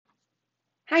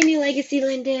Hi, New Legacy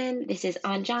Linden. This is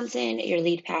Ann Johnson, your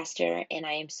lead pastor, and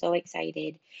I am so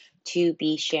excited to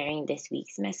be sharing this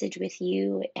week's message with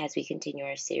you as we continue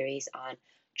our series on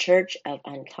Church of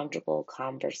Uncomfortable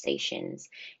Conversations.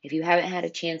 If you haven't had a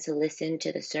chance to listen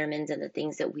to the sermons and the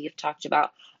things that we have talked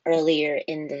about earlier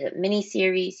in the mini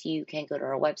series, you can go to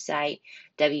our website,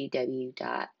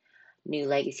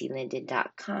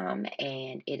 www.newlegacylinden.com,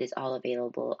 and it is all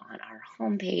available on our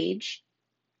homepage.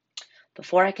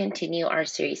 Before I continue our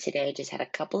series today, I just had a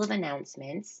couple of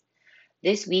announcements.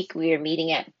 This week we are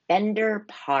meeting at Bender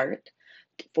Park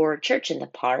for Church in the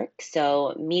Park.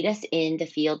 So meet us in the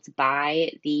fields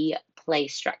by the play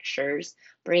structures.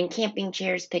 Bring camping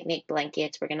chairs, picnic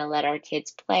blankets. We're going to let our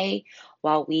kids play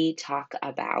while we talk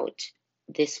about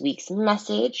this week's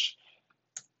message.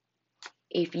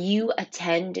 If you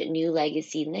attend New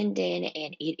Legacy Linden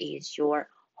and it is your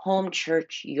home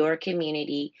church, your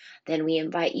community, then we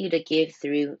invite you to give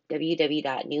through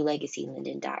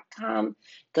www.newlegacylinden.com.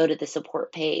 Go to the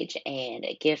support page and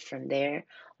give from there.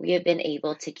 We have been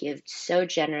able to give so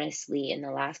generously in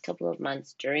the last couple of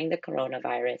months during the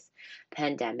coronavirus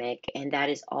pandemic, and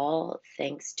that is all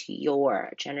thanks to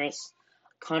your generous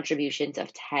contributions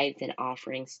of tithes and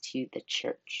offerings to the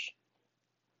church.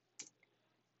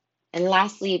 And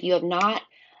lastly, if you have not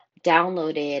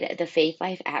downloaded the Faith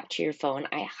Life app to your phone,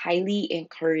 I highly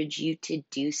encourage you to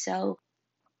do so.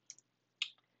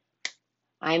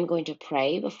 I'm going to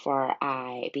pray before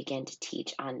I begin to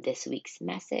teach on this week's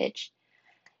message.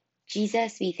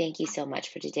 Jesus, we thank you so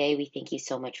much for today. We thank you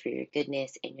so much for your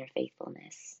goodness and your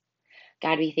faithfulness.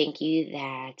 God, we thank you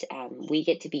that we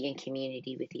get to be in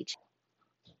community with each other.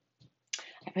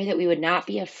 I pray that we would not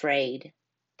be afraid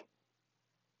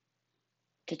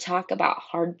to talk about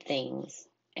hard things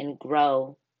and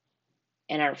grow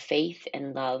in our faith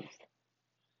and love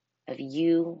of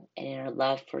you and in our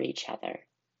love for each other.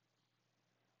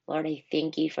 Lord, I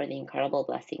thank you for the incredible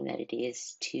blessing that it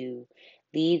is to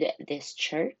lead this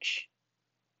church.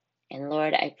 And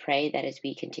Lord, I pray that as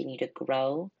we continue to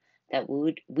grow, that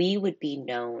we would be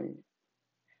known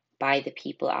by the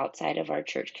people outside of our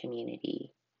church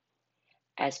community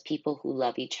as people who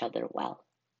love each other well.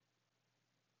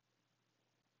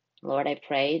 Lord, I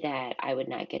pray that I would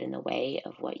not get in the way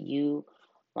of what you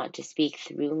want to speak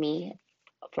through me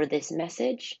for this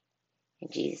message. In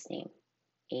Jesus' name,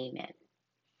 amen.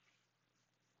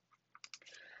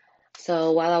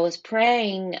 So while I was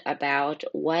praying about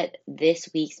what this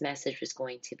week's message was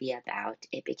going to be about,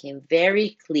 it became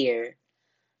very clear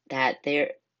that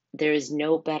there is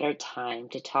no better time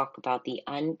to talk about the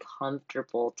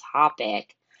uncomfortable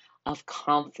topic of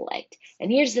conflict.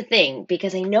 And here's the thing,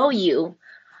 because I know you,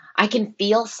 I can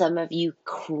feel some of you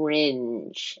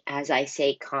cringe as I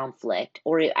say conflict,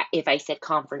 or if I said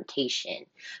confrontation,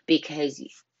 because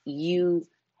you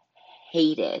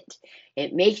hate it.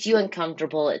 It makes you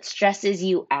uncomfortable. It stresses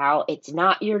you out. It's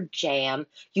not your jam.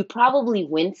 You probably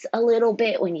wince a little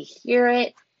bit when you hear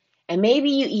it. And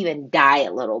maybe you even die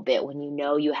a little bit when you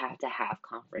know you have to have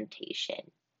confrontation.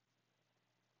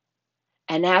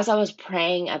 And as I was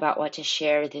praying about what to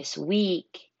share this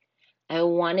week, I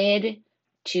wanted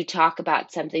to talk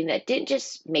about something that didn't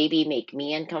just maybe make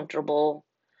me uncomfortable,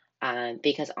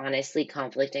 because honestly,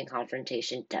 conflict and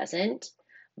confrontation doesn't.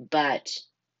 But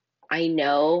I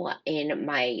know in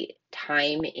my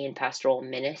time in pastoral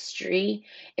ministry,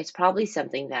 it's probably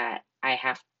something that I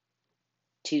have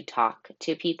to talk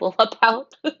to people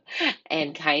about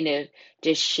and kind of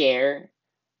just share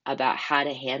about how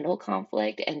to handle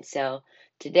conflict. And so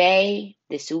today,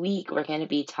 this week, we're going to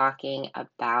be talking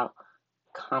about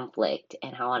conflict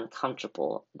and how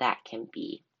uncomfortable that can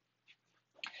be.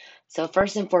 So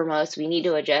first and foremost, we need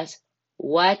to address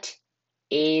what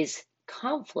is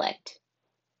conflict.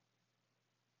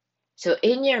 So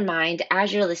in your mind,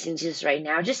 as you're listening to this right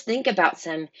now, just think about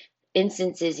some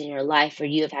instances in your life where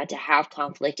you have had to have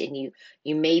conflict and you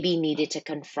maybe needed to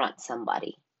confront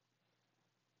somebody.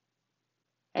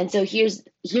 And so here's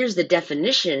the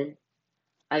definition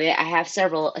of it. I have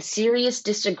several: a serious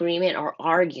disagreement or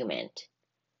argument,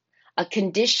 a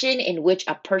condition in which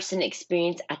a person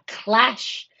experiences a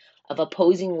clash of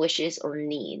opposing wishes or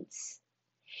needs,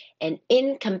 an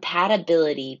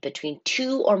incompatibility between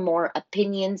two or more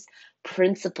opinions,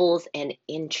 principles, and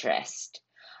interest.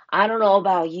 I don't know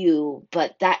about you,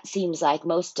 but that seems like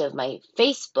most of my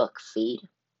Facebook feed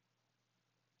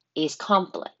is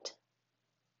conflict.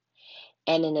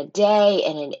 And in a day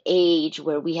and an age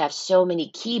where we have so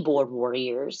many keyboard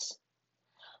warriors,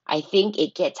 I think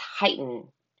it gets heightened.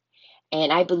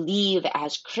 And I believe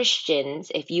as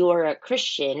Christians, if you are a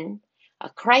Christian, a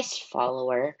Christ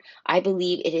follower, I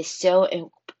believe it is so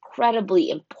incredibly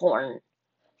important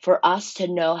for us to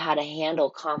know how to handle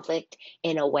conflict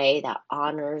in a way that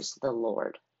honors the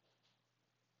Lord.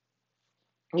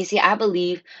 You see, I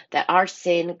believe that our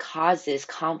sin causes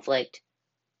conflict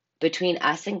between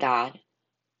us and God,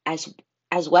 as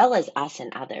as well as us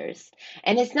and others.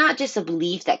 And it's not just a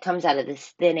belief that comes out of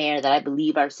this thin air that I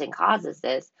believe our sin causes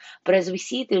this, but as we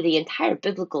see through the entire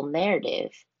biblical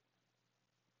narrative,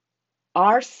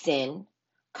 our sin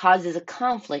causes a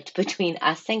conflict between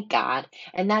us and God,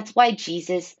 and that's why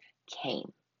Jesus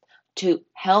came to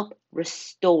help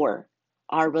restore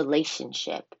our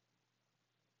relationship.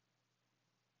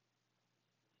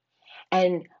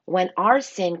 And when our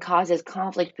sin causes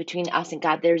conflict between us and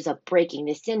God, there's a breaking.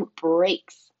 The sin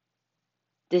breaks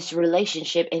this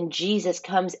relationship, and Jesus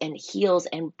comes and heals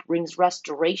and brings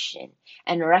restoration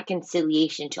and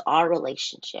reconciliation to our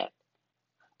relationship.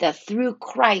 That through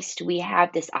Christ we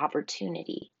have this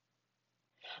opportunity.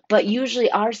 But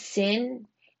usually our sin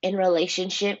in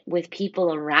relationship with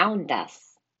people around us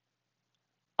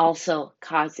also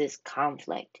causes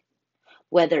conflict,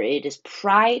 whether it is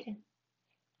pride,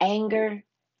 anger,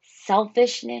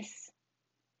 selfishness,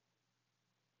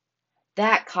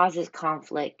 that causes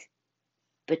conflict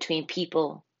between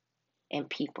people and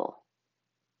people.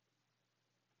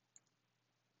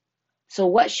 So,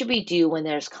 what should we do when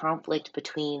there's conflict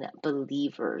between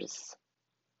believers?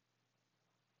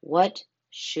 What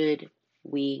should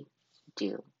we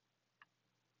do?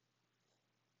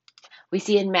 We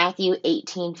see in Matthew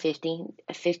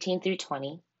 18:15 through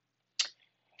 20,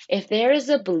 if there is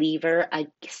a believer,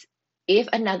 if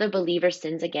another believer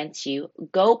sins against you,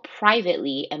 go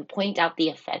privately and point out the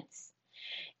offense.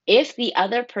 If the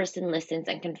other person listens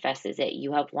and confesses it,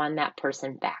 you have won that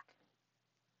person back.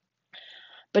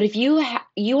 But if you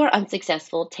are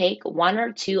unsuccessful, take one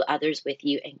or two others with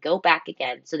you and go back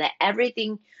again, so that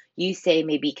everything you say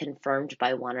may be confirmed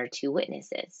by one or two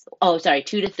witnesses. Oh, sorry,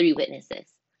 2 to 3 witnesses.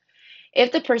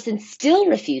 If the person still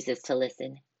refuses to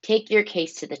listen, take your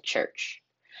case to the church.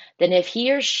 Then if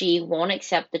he or she won't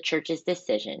accept the church's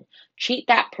decision, treat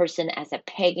that person as a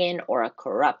pagan or a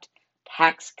corrupt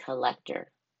tax collector.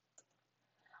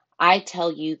 I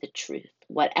tell you the truth.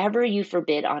 Whatever you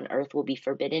forbid on earth will be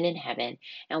forbidden in heaven,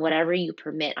 and whatever you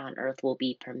permit on earth will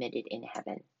be permitted in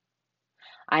heaven.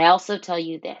 I also tell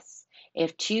you this: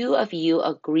 if 2 of you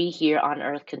agree here on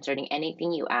earth concerning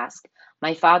anything you ask,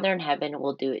 my Father in heaven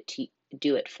will do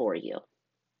it for you.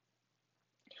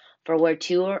 For where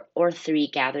 2 or 3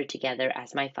 gather together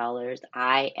as my followers,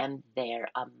 I am there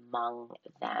among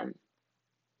them.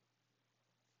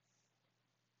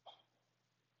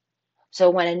 So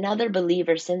when another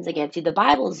believer sins against you, the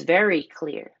Bible is very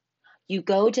clear. You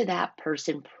go to that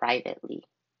person privately.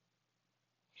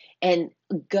 And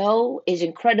go is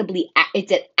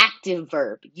it's an active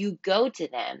verb. You go to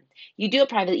them. You do it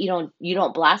privately. You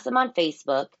don't blast them on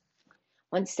Facebook.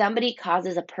 When somebody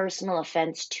causes a personal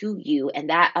offense to you and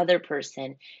that other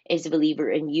person is a believer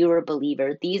and you're a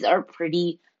believer, these are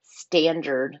pretty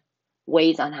standard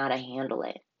ways on how to handle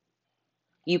it.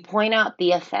 You point out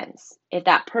the offense. If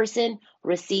that person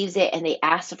receives it and they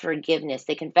ask for forgiveness,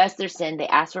 they confess their sin, they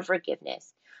ask for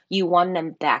forgiveness, you won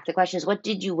them back. The question is, what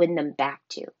did you win them back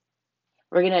to?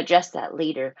 We're going to address that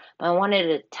later, but I wanted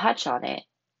to touch on it,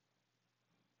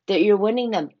 that you're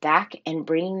winning them back and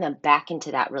bringing them back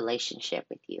into that relationship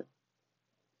with you.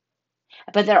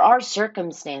 But there are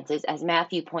circumstances, as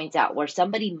Matthew points out, where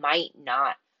somebody might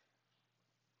not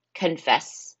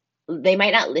confess. They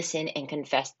might not listen and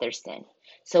confess their sin.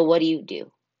 So what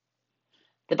do?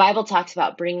 The Bible talks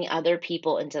about bringing other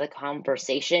people into the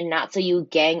conversation, not so you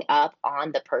gang up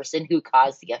on the person who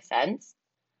caused the offense,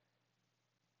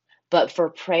 but for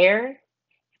prayer,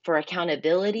 for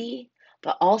accountability,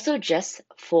 but also just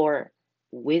for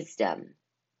wisdom.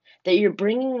 That you're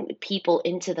bringing people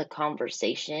into the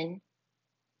conversation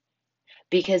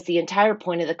because the entire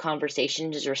point of the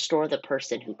conversation is restore the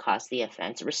person who caused the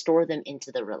offense, restore them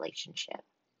into the relationship.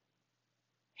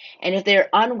 And if they're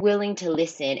unwilling to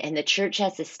listen and the church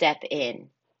has to step in,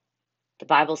 the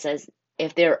Bible says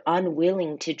if they're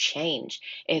unwilling to change,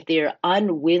 if they're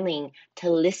unwilling to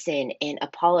listen and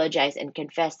apologize and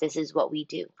confess, this is what we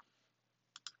do.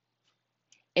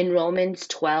 In Romans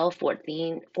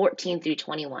 12:14 through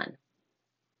 21.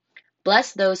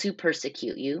 Bless those who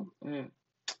persecute you.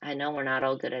 I know we're not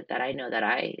all good at that. I know that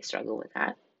I struggle with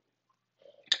that.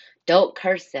 Don't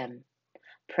curse them.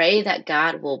 Pray that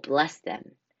God will bless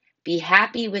them. Be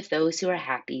happy with those who are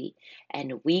happy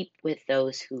and weep with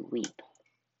those who weep.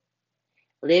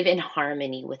 Live in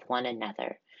harmony with one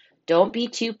another. Don't be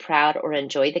too proud or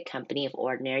enjoy the company of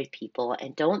ordinary people,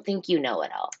 and don't think you know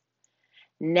it all.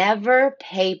 Never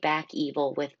pay back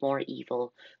evil with more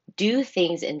evil. Do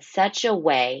things in such a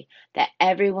way that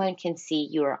everyone can see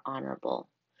you are honorable.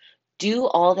 Do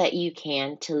all that you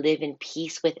can to live in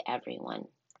peace with everyone.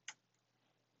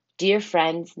 Dear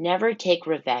friends, never take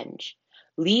revenge.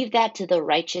 Leave that to the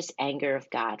righteous anger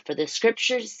of God. For the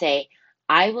scriptures say,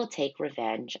 I will take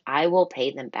revenge. I will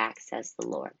pay them back, says the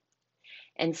Lord.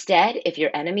 Instead, if your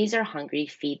enemies are hungry,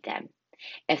 feed them.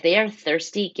 If they are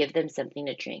thirsty, give them something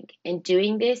to drink. In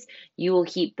doing this, you will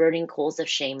heap burning coals of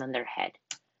shame on their head.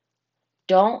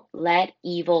 Don't let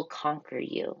evil conquer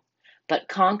you, but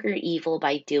conquer evil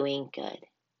by doing good.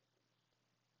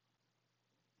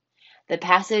 The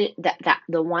passage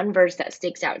the one verse that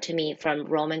sticks out to me from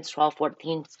Romans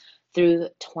 12:14 through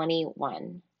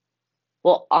 21.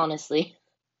 Well, honestly,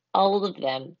 all of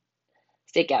them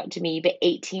stick out to me, but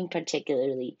 18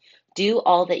 particularly. Do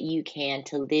all that you can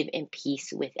to live in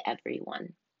peace with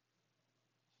everyone.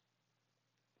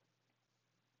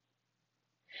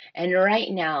 And right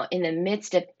now, in the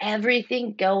midst of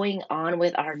everything going on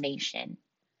with our nation,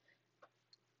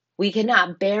 we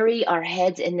cannot bury our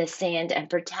heads in the sand and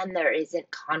pretend there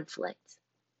isn't conflict,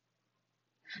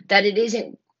 that it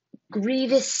isn't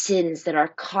grievous sins that are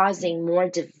causing more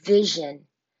division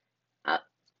uh,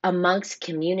 amongst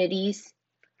communities,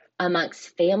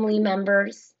 amongst family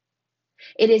members.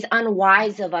 It is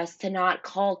unwise of us to not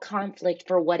call conflict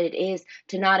for what it is,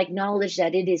 to not acknowledge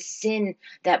that it is sin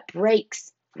that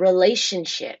breaks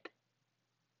relationship,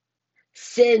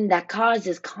 sin that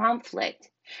causes conflict.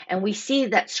 And we see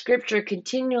that scripture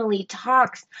continually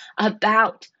talks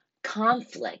about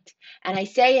conflict. And I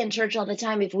say in church all the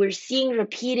time, if we're seeing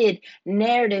repeated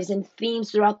narratives and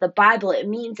themes throughout the Bible, it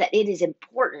means that it is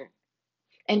important.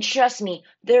 And trust me,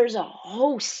 there's a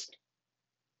host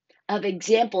of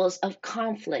examples of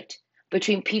conflict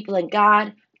between people and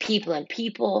God, people and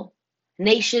people,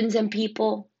 nations and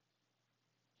people.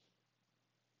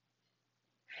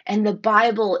 And the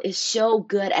Bible is so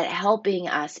good at helping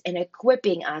us and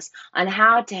equipping us on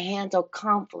how to handle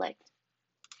conflict.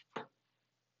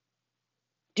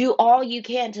 Do all you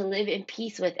can to live in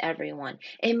peace with everyone.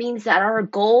 It means that our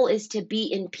goal is to be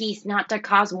in peace, not to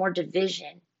cause more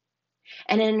division.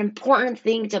 And an important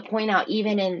thing to point out,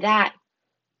 even in that,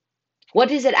 what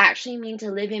does it actually mean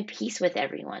to live in peace with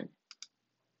everyone?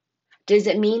 Does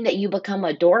it mean that you become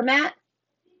a doormat?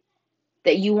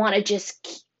 That you want to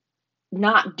just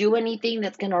not do anything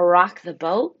that's going to rock the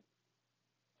boat?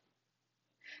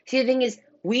 See, the thing is,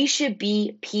 we should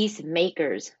be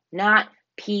peacemakers, not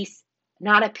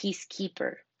a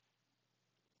peacekeeper.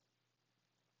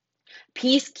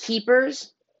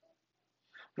 Peacekeepers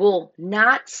will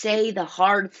not say the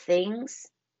hard things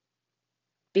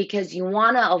because you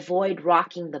want to avoid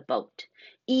rocking the boat,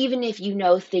 even if you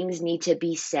know things need to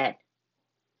be said.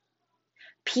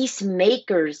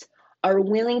 Peacemakers are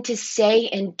willing to say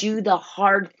and do the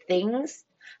hard things,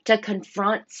 to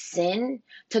confront sin,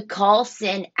 to call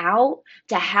sin out,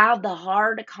 to have the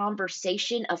hard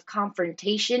conversation of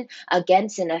confrontation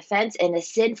against an offense and a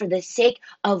sin for the sake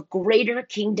of greater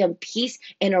kingdom peace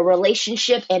in a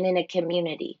relationship and in a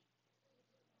community.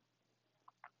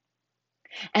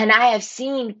 And I have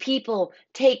seen people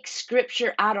take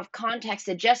scripture out of context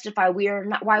to justify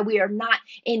why we are not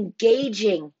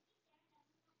engaging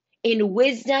in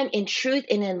wisdom, in truth,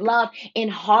 and in love, in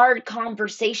hard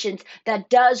conversations that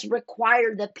does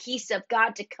require the peace of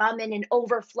God to come in and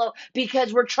overflow,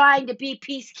 because we're trying to be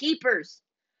peacekeepers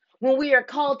when we are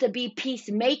called to be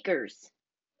peacemakers.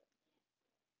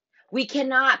 We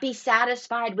cannot be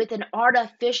satisfied with an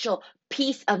artificial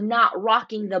peace of not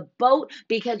rocking the boat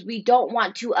because we don't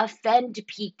want to offend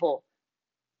people,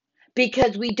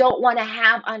 because we don't want to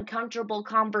have uncomfortable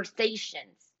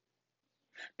conversations,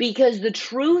 because the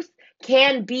truth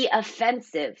can be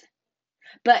offensive,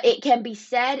 but it can be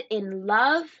said in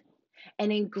love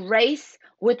and in grace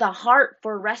with a heart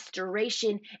for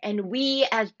restoration. And we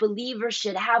as believers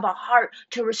should have a heart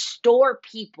to restore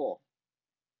people.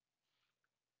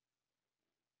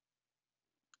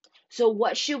 So,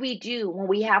 what should we do when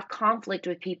we have conflict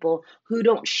with people who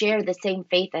don't share the same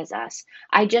faith as us?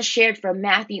 I just shared from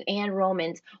Matthew and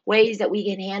Romans ways that we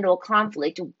can handle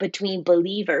conflict between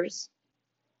believers.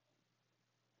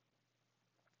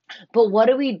 But what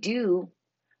do we do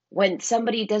when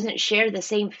somebody doesn't share the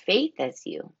same faith as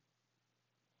you?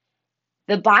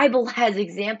 The Bible has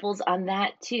examples on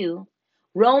that too.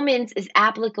 Romans is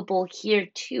applicable here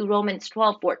too. Romans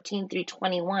 12:14 through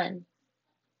 21.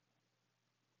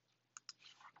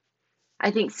 I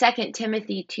think 2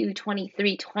 Timothy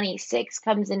 2:23, 26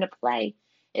 comes into play,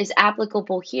 is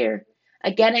applicable here.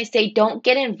 Again, I say don't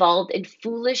get involved in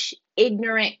foolish,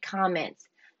 ignorant comments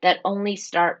that only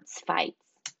starts fights.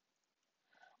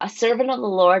 A servant of the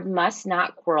Lord must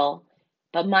not quarrel,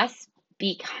 but must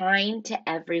be kind to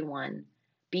everyone,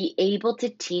 be able to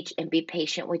teach, and be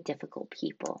patient with difficult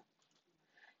people.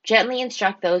 Gently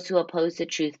instruct those who oppose the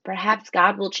truth. Perhaps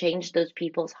God will change those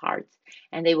people's hearts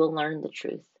and they will learn the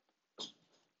truth.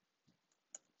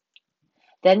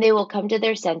 Then they will come to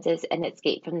their senses and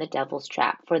escape from the devil's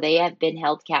trap, for they have been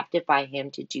held captive by him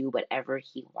to do whatever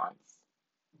he wants.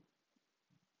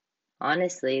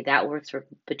 Honestly, that works for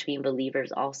between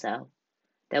believers also.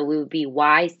 That we would be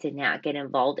wise to not get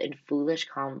involved in foolish,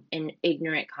 in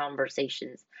ignorant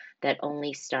conversations that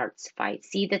only starts fights.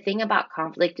 See, the thing about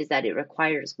conflict is that it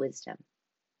requires wisdom.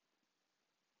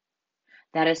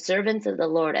 That as servants of the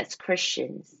Lord, as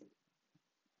Christians,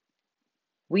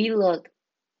 we look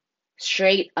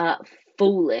straight up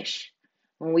foolish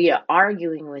when we are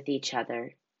arguing with each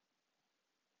other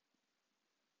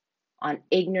on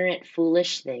ignorant,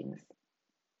 foolish things.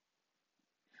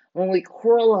 When we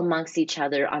quarrel amongst each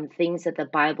other on things that the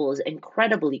Bible is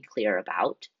incredibly clear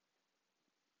about.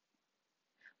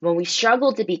 When we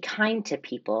struggle to be kind to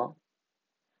people.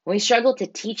 When we struggle to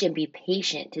teach and be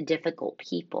patient to difficult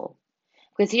people.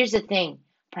 Because here's the thing,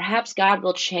 perhaps God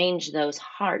will change those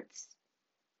hearts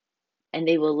and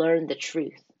they will learn the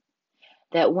truth.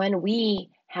 That when we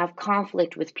have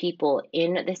conflict with people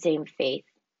in the same faith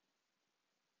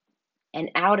and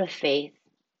out of faith,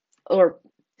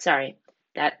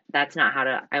 that's not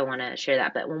how I want to share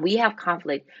that. But when we have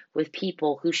conflict with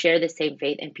people who share the same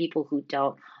faith and people who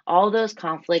don't, all those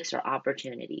conflicts are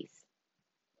opportunities.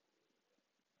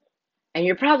 And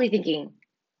you're probably thinking,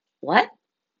 what?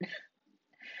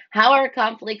 How are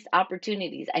conflicts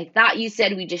opportunities? I thought you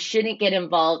said we just shouldn't get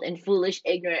involved in foolish,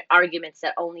 ignorant arguments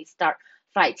that only start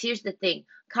fights. Here's the thing.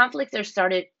 Conflicts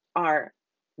are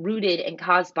rooted and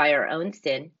caused by our own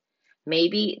sin.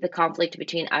 Maybe the conflict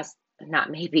between us, not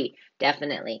maybe,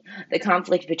 definitely. The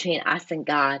conflict between us and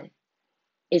God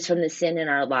is from the sin in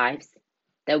our lives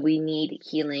that we need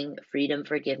healing, freedom,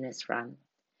 forgiveness from.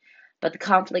 But the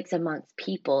conflicts amongst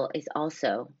people is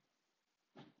also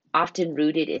often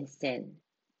rooted in sin.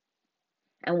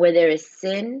 And where there is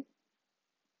sin,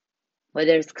 where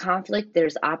there's conflict,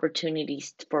 there's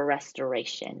opportunities for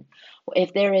restoration.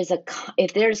 If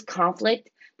there's conflict,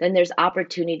 then there's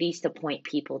opportunities to point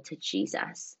people to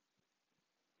Jesus.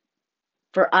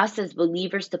 For us as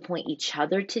believers to point each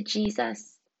other to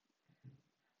Jesus.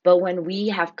 But when we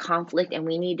have conflict and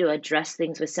we need to address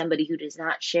things with somebody who does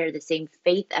not share the same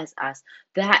faith as us,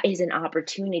 that is an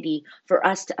opportunity for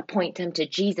us to point them to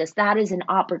Jesus. That is an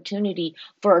opportunity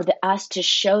for us to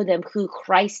show them who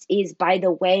Christ is by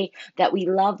the way that we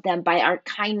love them, by our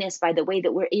kindness, by the way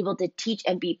that we're able to teach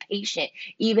and be patient,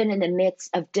 even in the midst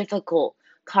of difficult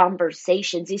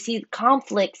conversations. You see,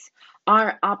 conflicts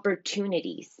are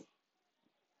opportunities.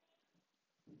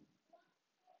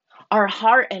 Our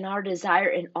heart and our desire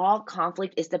in all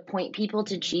conflict is to point people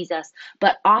to Jesus,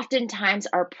 but oftentimes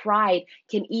our pride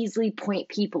can easily point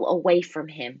people away from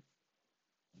him.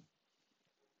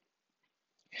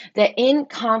 That in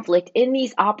conflict, in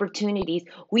these opportunities,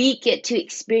 we get to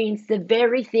experience the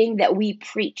very thing that we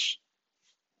preach.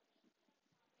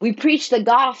 We preach the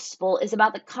gospel is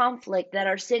about the conflict that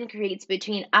our sin creates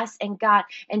between us and God,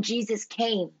 and Jesus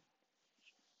came.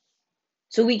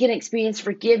 So we can experience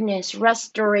forgiveness,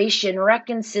 restoration,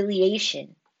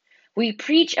 reconciliation. We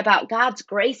preach about God's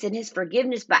grace and his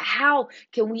forgiveness, but how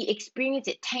can we experience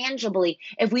it tangibly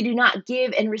if we do not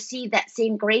give and receive that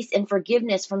same grace and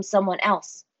forgiveness from someone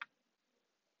else?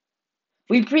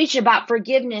 We preach about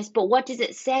forgiveness, but what does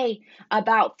it say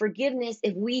about forgiveness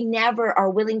if we never are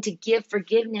willing to give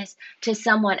forgiveness to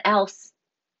someone else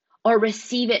or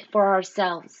receive it for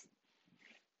ourselves?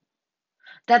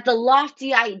 That the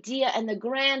lofty idea and the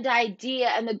grand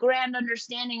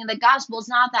understanding of the gospel is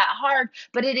not that hard,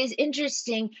 but it is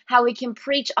interesting how we can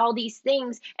preach all these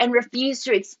things and refuse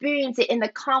to experience it in the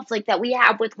conflict that we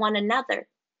have with one another.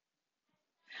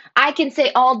 I can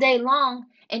say all day long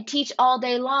and teach all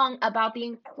day long about the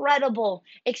incredible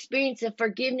experience of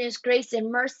forgiveness, grace,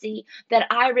 and mercy that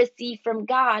I receive from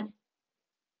God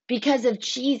because of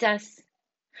Jesus.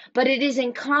 But it is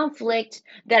in conflict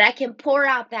that I can pour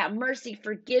out that mercy,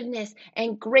 forgiveness,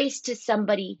 and grace to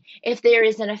somebody if there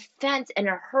is an offense and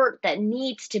a hurt that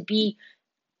needs to be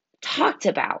talked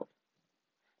about.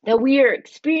 That we are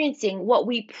experiencing what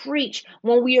we preach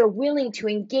when we are willing to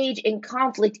engage in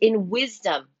conflict in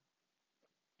wisdom.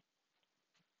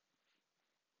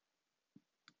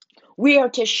 We are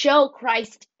to show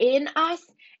Christ in us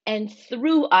and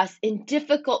through us in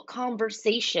difficult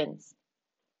conversations.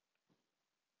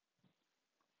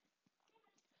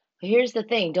 Here's the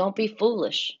thing, don't be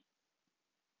foolish.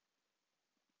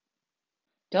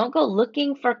 Don't go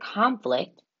looking for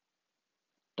conflict,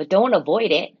 but don't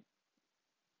avoid it.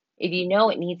 If you know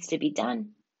it needs to be done,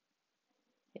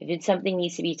 if it's something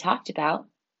needs to be talked about,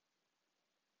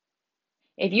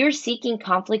 if you're seeking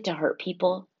conflict to hurt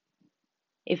people,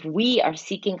 if we are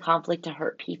seeking conflict to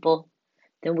hurt people,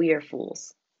 then we are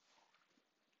fools.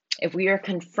 If we are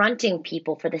confronting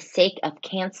people for the sake of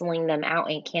canceling them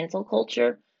out in cancel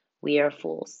culture, we are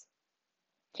fools.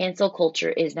 Cancel culture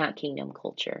is not kingdom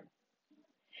culture.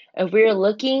 If we're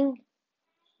looking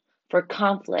for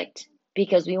conflict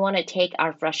because we want to take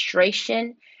our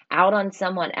frustration out on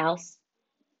someone else,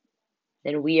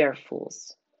 then we are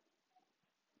fools.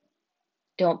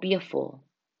 Don't be a fool.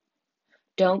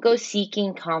 Don't go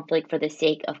seeking conflict for the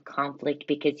sake of conflict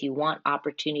because you want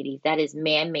opportunities. That is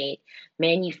man made,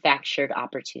 manufactured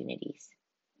opportunities.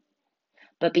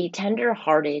 But be tender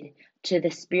hearted to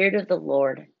the Spirit of the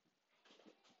Lord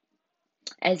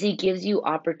as He gives you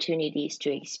opportunities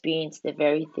to experience the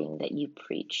very thing that you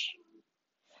preach.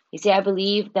 You see, I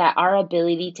believe that our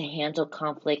ability to handle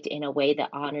conflict in a way that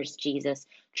honors Jesus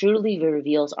truly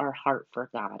reveals our heart for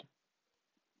God.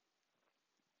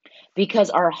 Because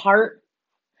our heart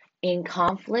in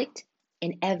conflict,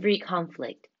 in every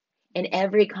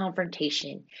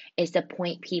confrontation, is to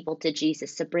point people to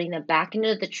Jesus, to bring them back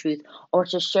into the truth, or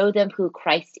to show them who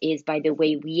Christ is by the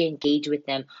way we engage with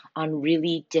them on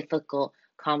really difficult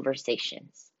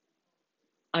conversations,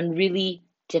 on really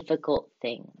difficult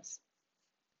things.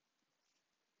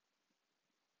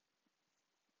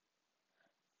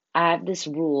 I have this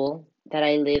rule that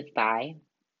I live by.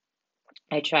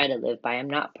 I try to live by. I'm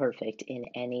not perfect in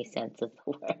any sense of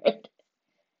the word.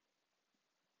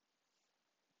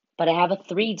 But I have a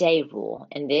 3-day rule,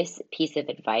 and this piece of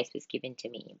advice was given to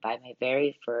me by my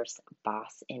very first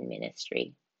boss in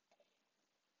ministry.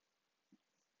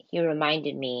 He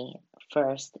reminded me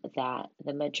first that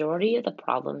the majority of the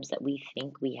problems that we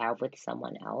think we have with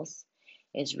someone else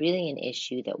is really an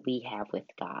issue that we have with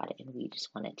God, and we just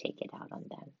want to take it out on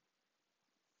them.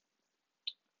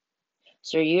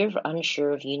 So you're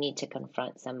unsure if you need to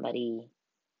confront somebody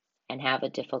and have a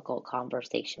difficult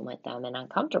conversation with them, an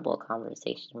uncomfortable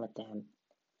conversation with them.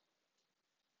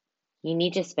 You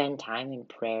need to spend time in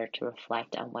prayer to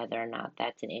reflect on whether or not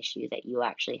that's an issue that you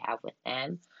actually have with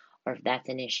them, or if that's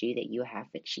an issue that you have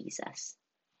with Jesus.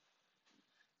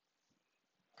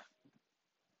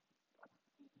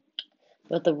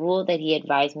 But the rule that he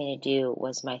advised me to do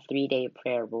was my 3-day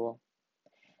prayer rule.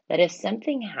 That if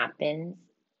something happens,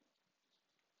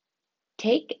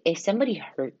 if somebody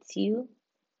hurts you,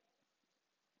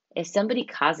 if somebody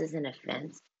causes an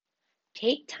offense,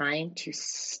 take time to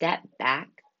step back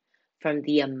from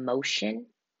the emotion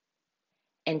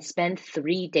and spend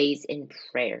 3 days in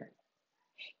prayer.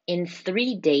 In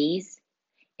 3 days,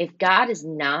 if God has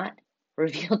not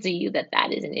revealed to you that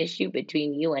that is an issue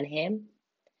between you and Him,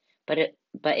 but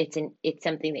it's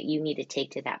something that you need to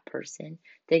take to that person,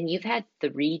 then you've had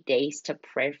 3 days to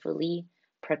prayerfully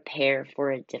prepare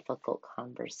for a difficult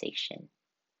conversation.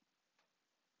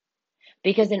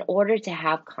 Because in order to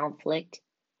have conflict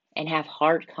and have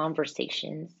hard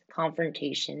confrontations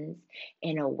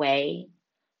in a way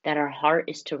that our heart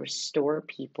is to restore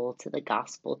people to the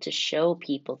gospel, to show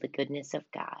people the goodness of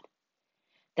God,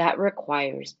 that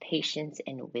requires patience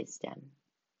and wisdom.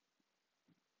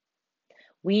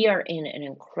 We are in an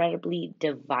incredibly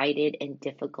divided and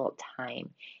difficult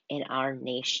time in our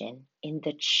nation, in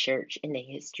the church, in the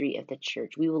history of the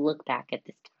church. We will look back at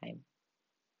this time.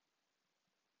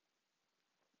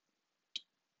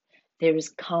 There is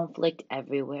conflict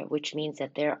everywhere, which means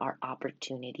that there are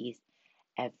opportunities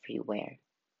everywhere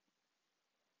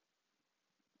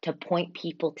to point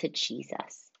people to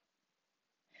Jesus.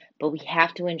 But we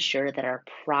have to ensure that our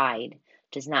pride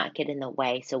does not get in the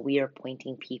way, so we are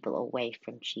pointing people away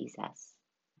from Jesus.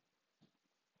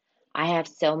 I have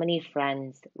so many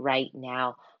friends right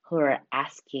now who are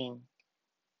asking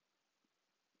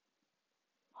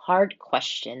hard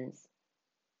questions,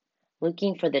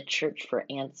 looking for the church for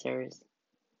answers,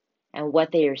 and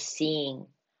what they are seeing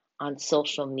on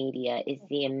social media is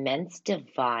the immense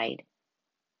divide,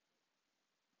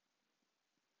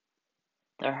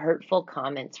 the hurtful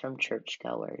comments from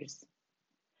churchgoers,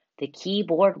 the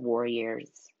keyboard warriors,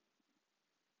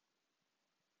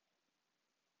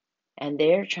 and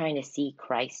they're trying to see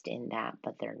Christ in that,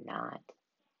 but they're not.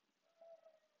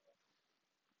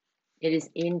 It is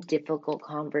in difficult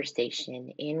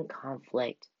conversation, in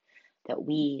conflict, that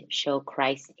we show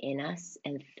Christ in us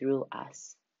and through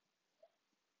us.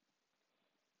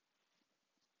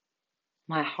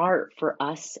 My heart for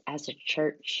us as a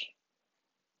church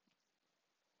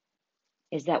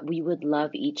is that we would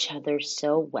love each other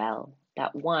so well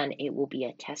That one, it will be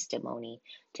a testimony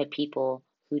to people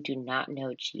who do not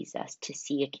know Jesus to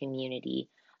see a community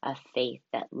of faith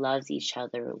that loves each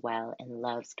other well and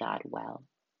loves God well.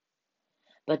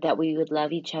 But that we would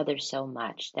love each other so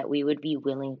much that we would be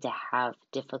willing to have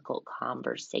difficult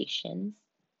conversations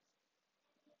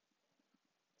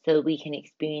so that we can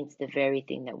experience the very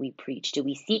thing that we preach. Do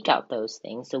we seek out those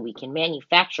things so we can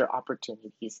manufacture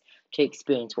opportunities to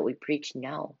experience what we preach?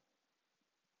 No.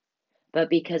 But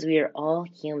because we are all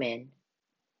human,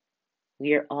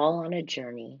 we are all on a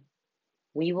journey,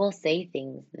 we will say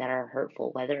things that are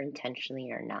hurtful, whether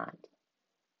intentionally or not.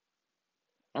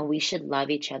 And we should love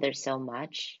each other so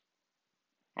much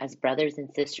as brothers and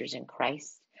sisters in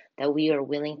Christ that we are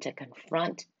willing to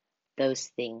confront those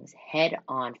things head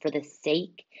on for the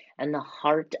sake and the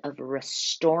heart of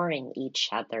restoring each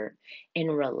other in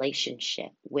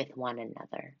relationship with one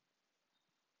another.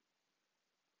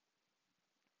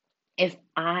 If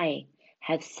I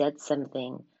have said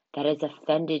something that has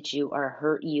offended you or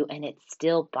hurt you and it's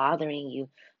still bothering you,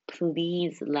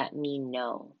 please let me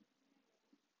know.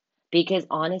 Because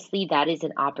honestly, that is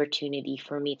an opportunity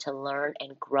for me to learn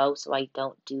and grow so I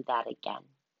don't do that again.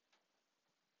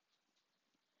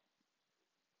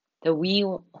 I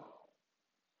want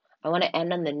to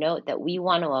end on the note that we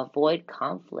want to avoid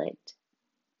conflict,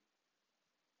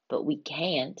 but we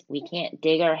can't. We can't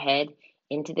dig our head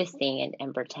into the sand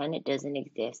and pretend it doesn't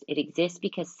exist. It exists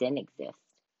because sin exists.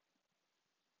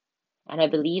 And I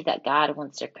believe that God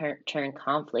wants to turn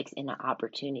conflicts into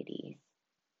opportunities.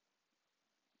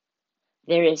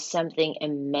 There is something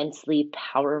immensely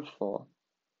powerful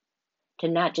to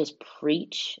not just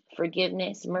preach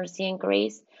forgiveness, mercy, and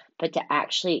grace, but to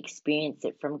actually experience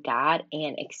it from God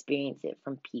and experience it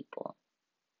from people.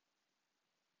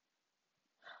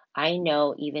 I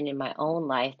know even in my own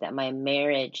life that my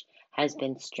marriage has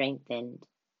been strengthened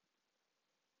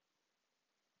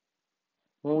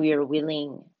when we are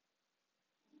willing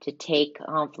to take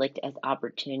conflict as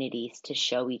opportunities to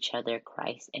show each other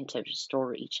Christ and to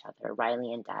restore each other,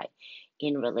 Riley and I,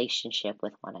 in relationship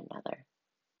with one another,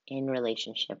 in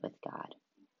relationship with God.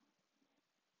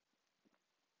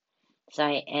 So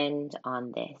I end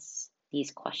on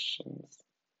these questions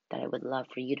that I would love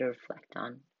for you to reflect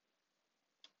on.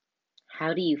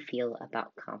 How do you feel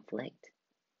about conflict?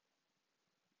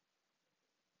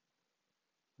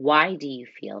 Why do you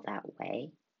feel that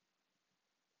way?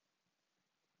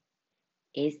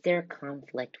 Is there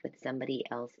conflict with somebody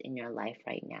else in your life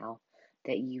right now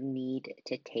that you need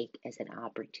to take as an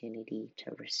opportunity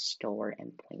to restore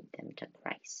and point them to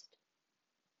Christ?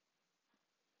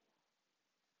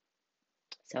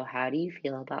 So how do you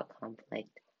feel about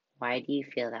conflict? Why do you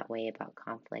feel that way about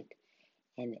conflict?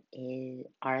 And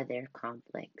are there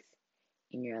conflicts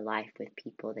in your life with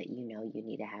people that you know you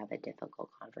need to have a difficult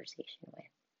conversation with?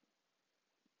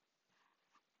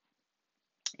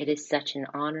 It is such an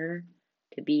honor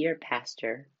to be your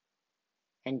pastor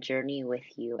and journey with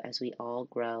you as we all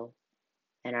grow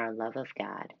in our love of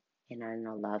God and in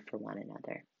our love for one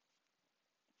another.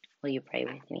 Will you pray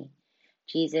with me?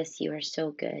 Jesus, you are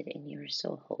so good and you are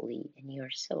so holy and you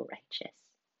are so righteous.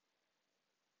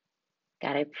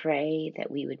 God, I pray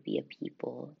that we would be a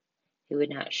people who would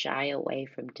not shy away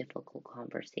from difficult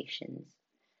conversations,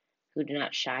 who do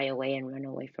not shy away and run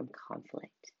away from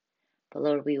conflict. But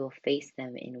Lord, we will face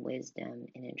them in wisdom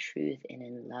and in truth and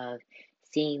in love,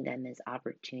 seeing them as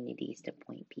opportunities to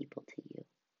point people to you.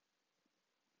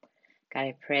 God,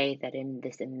 I pray that in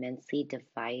this immensely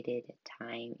divided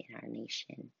time in our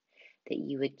nation, that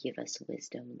you would give us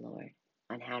wisdom, Lord,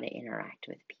 on how to interact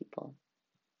with people.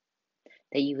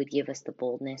 That you would give us the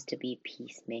boldness to be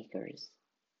peacemakers.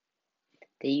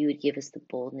 That you would give us the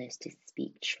boldness to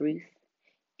speak truth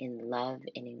in love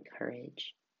and in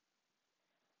courage.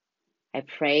 I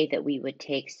pray that we would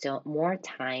take more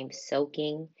time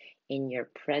soaking in your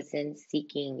presence,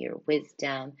 seeking your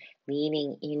wisdom,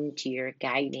 leaning into your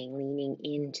guiding, leaning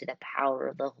into the power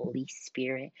of the Holy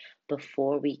Spirit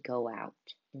before we go out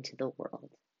into the world.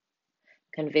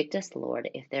 Convict us, Lord,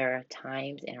 if there are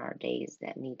times in our days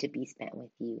that need to be spent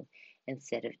with you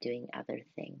instead of doing other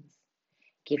things.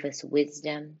 Give us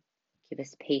wisdom, give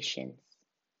us patience,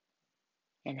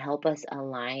 and help us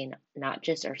align not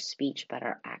just our speech but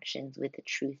our actions with the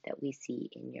truth that we see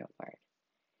in your word.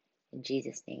 In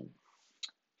Jesus' name,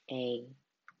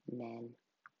 amen.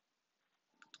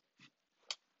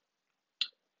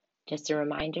 Just a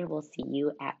reminder, we'll see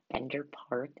you at Bender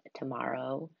Park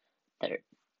tomorrow,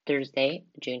 Thursday,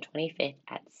 June 25th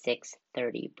at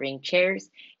 6:30. Bring chairs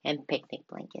and picnic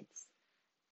blankets.